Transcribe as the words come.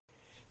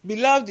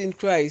Beloved in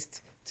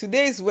Christ,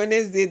 today is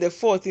Wednesday, the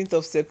 14th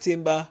of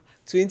September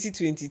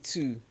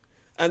 2022,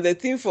 and the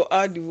theme for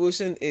our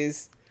devotion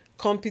is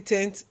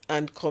Competent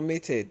and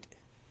Committed.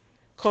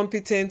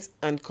 Competent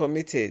and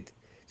Committed.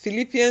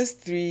 Philippians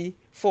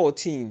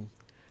 3:14.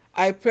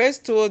 I press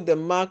toward the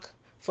mark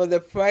for the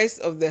prize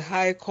of the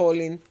high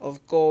calling of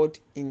God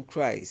in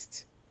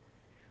Christ.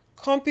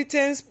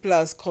 Competence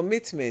plus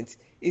commitment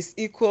is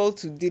equal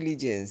to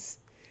diligence.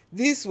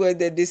 These were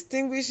the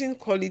distinguishing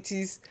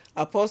qualities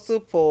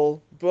Apostle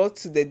Paul brought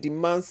to the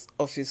demands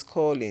of his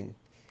calling.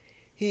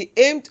 He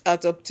aimed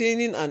at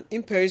obtaining an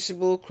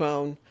imperishable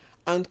crown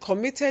and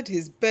committed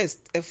his best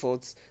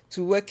efforts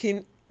to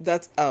working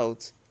that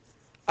out.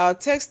 Our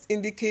text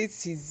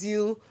indicates his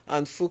zeal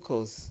and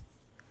focus.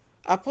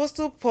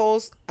 Apostle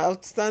Paul's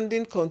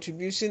outstanding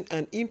contribution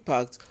and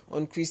impact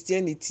on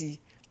Christianity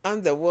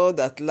and the world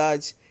at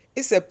large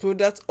is a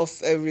product of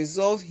a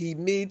resolve he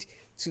made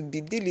to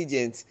be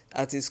diligent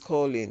at his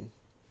calling.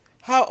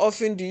 How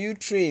often do you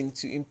train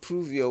to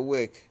improve your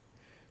work?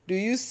 Do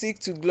you seek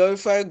to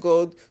glorify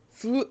God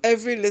through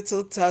every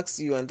little task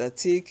you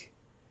undertake?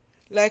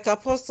 Like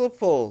Apostle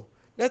Paul,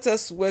 let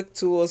us work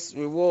towards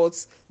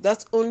rewards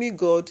that only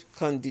God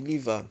can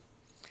deliver.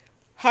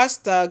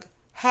 Hashtag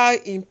high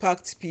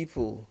impact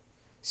people.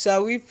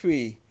 Shall we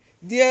pray?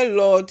 Dear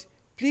Lord,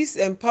 please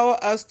empower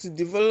us to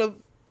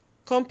develop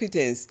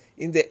competence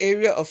in the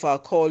area of our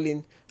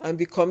calling and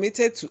be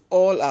committed to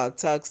all our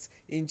tasks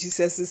in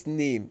Jesus'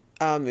 name.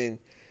 Amen.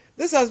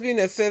 This has been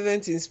a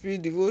Fervent in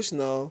Spirit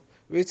devotional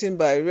written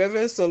by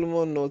Reverend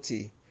Solomon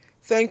Naughty.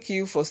 Thank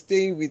you for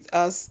staying with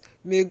us.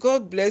 May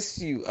God bless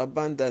you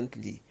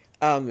abundantly.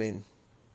 Amen.